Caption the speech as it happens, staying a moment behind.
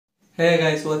Hey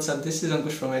guys, what's up? This is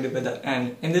Ankush from Wbjee,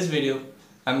 and in this video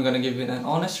I'm gonna give you an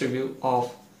honest review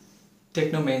of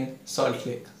TECHNO MAIN SALT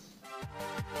LAKE.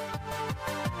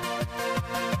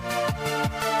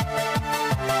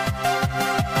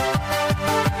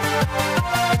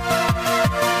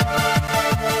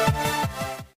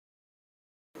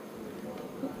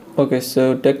 Okay,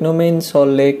 so TECHNO MAIN SALT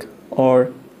LAKE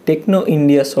or TECHNO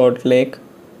India SALT LAKE,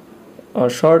 or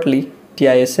shortly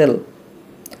TISL,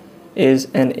 is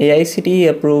an AICTE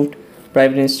approved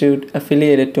private institute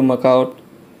affiliated to Macau.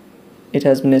 It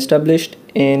has been established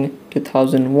in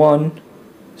 2001,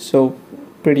 so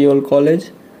pretty old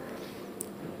college,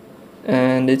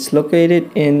 and it's located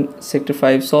in Sector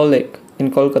 5 Salt Lake in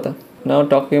Kolkata. Now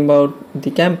talking about the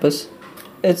campus,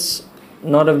 it's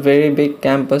not a very big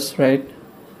campus, right?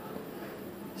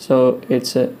 So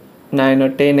it's a 9 or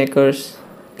 10 acres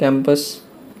campus,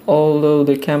 although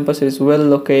the campus is well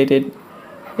located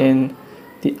in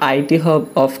the IT hub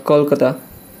of Kolkata.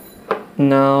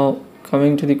 Now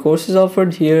coming to the courses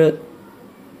offered here,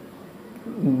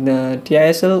 the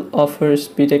TISL offers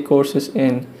Btech courses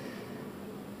in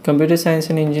Computer Science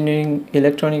and Engineering,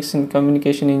 Electronics and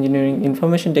Communication Engineering,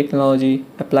 Information Technology,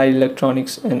 Applied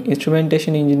Electronics and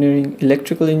Instrumentation Engineering,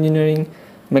 Electrical Engineering,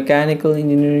 Mechanical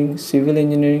Engineering, Civil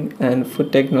Engineering and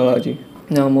Food Technology.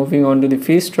 Now moving on to the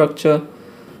fee structure,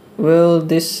 well,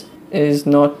 this is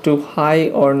not too high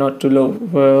or not too low.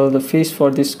 Well, the fees for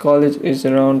this college is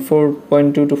around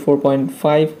 4.2 to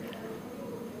 4.5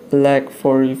 lakh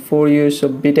for 4 years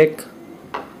of Btech.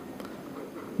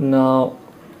 Now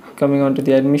coming on to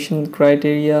the admission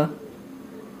criteria,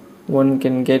 one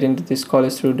can get into this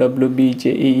college through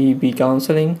Wbjee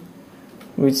counseling,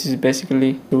 which is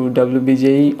basically through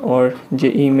Wbjee or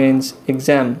JEE mains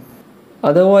exam.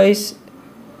 Otherwise,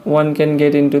 one can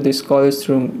get into this college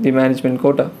through the management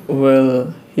quota.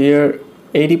 Well, here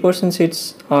 80%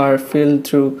 seats are filled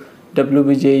through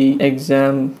Wbjee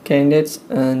exam candidates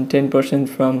and 10%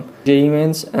 from JEE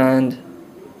mains, and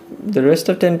the rest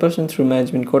of 10% through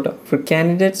management quota for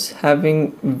candidates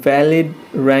having valid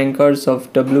rank cards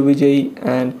of Wbjee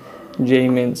and JEE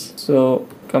mains. So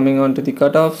coming on to the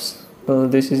cutoffs, well,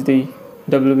 this is the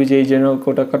Wbjee general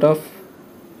quota cutoff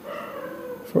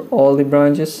for all the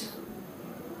branches.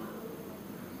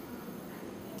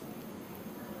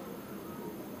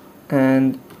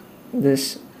 And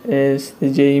this is the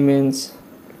JEE mains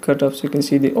cutoffs. You can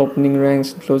see the opening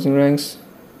ranks and closing ranks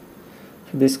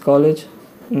for this college.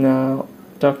 Now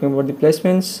talking about the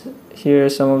placements, here are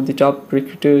some of the top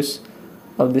recruiters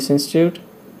of this institute.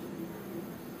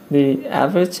 The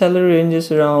average salary ranges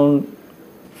around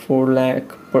 4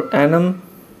 lakh per annum.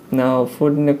 Now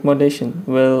food and accommodation,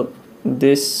 well,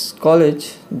 this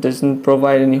college doesn't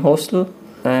provide any hostel,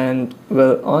 and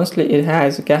well, honestly, it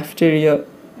has a cafeteria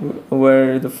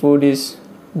where the food is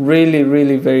really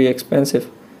very expensive.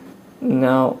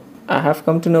 Now I have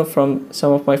come to know from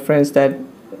some of my friends that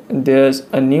there's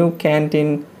a new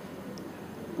canteen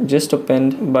just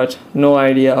opened, but no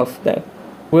idea of that.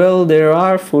 Well, there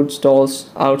are food stalls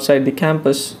outside the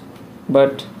campus,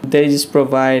 but they just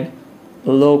provide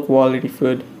low quality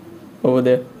food over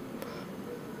there.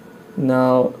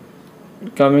 Now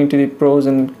coming to the pros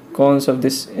and cons of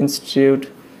this institute,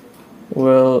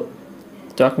 well,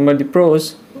 talking about the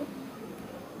pros,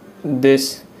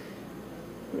 this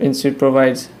institute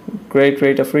provides great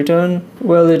rate of return.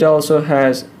 Well, it also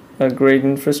has a great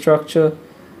infrastructure.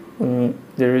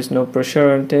 There is no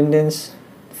pressure on attendance.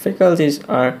 Faculties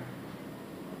are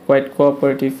quite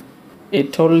cooperative.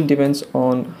 It totally depends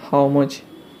on how much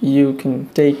you can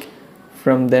take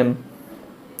from them.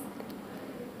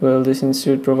 Well, this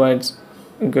institute provides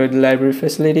good library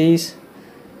facilities.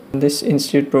 This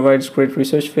institute provides great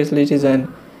research facilities, and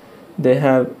they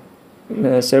have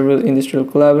several industrial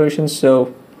collaborations,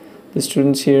 so the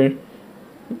students here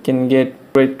can get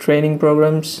great training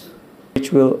programs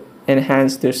which will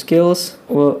enhance their skills.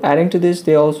 Well, adding to this,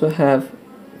 they also have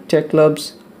tech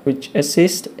clubs which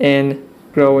assist in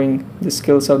growing the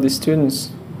skills of the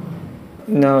students.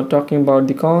 Now talking about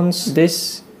the cons,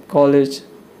 this college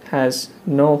has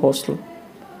no hostel.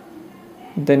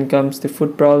 Then comes the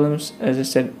food problems, as I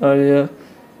said earlier,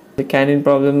 the canteen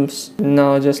problems.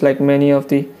 Now, just like many of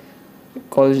the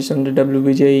colleges under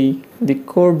Wbjee, the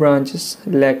core branches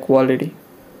lack quality,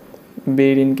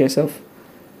 be it in case of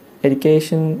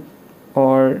education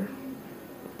or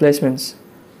placements.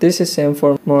 This is same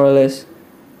for more or less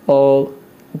all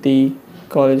the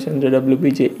colleges under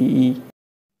Wbjee.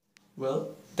 Well,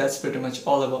 that's pretty much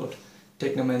all about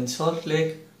TECHNO MAIN SALT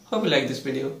LAKE. Hope you like this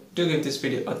video. Do give this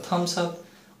video a thumbs up.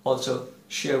 Also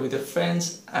share with your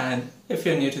friends, and if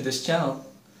you're new to this channel,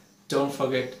 don't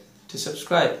forget to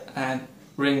subscribe and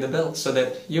ring the bell so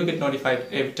that you get notified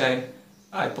every time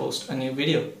I post a new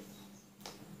video.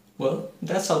 Well,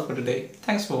 that's all for today.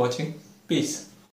 Thanks for watching. Peace.